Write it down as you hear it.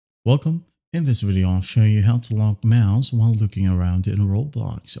Welcome. In this video, I'll show you how to lock mouse while looking around in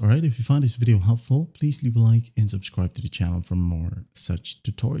Roblox. Alright, if you find this video helpful, please leave a like and subscribe to the channel for more such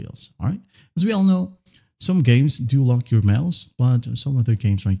tutorials. Alright, as we all know, some games do lock your mouse, but some other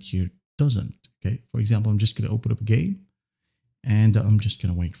games right here doesn't. Okay, for example, I'm just going to open up a game and I'm just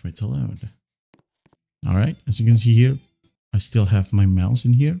going to wait for it to load. Alright, as you can see here, I still have my mouse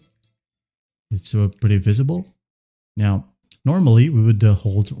in here. It's pretty visible. Now, normally we would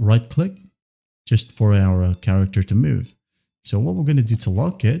hold right click just for our character to move. So what we're going to do to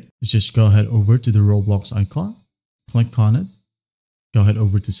lock it is just go ahead over to the Roblox icon, click on it, go ahead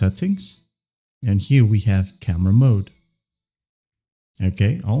over to settings, and here we have camera mode.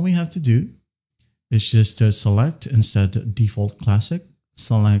 Okay, all we have to do is just select, instead default classic,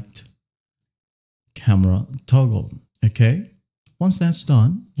 select camera toggle. Okay, once that's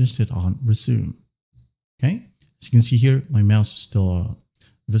done, just hit on resume. Okay, as you can see here, my mouse is still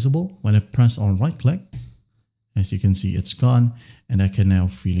visible. When I press on right click, as you can see, it's gone, and I can now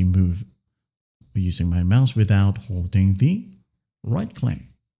freely move using my mouse without holding the right click.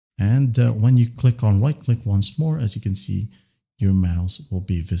 And when you click on right click once more, as you can see, your mouse will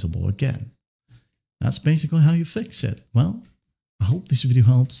be visible again. That's basically how you fix it. Well, I hope this video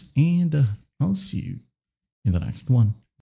helps, and I'll see you in the next one.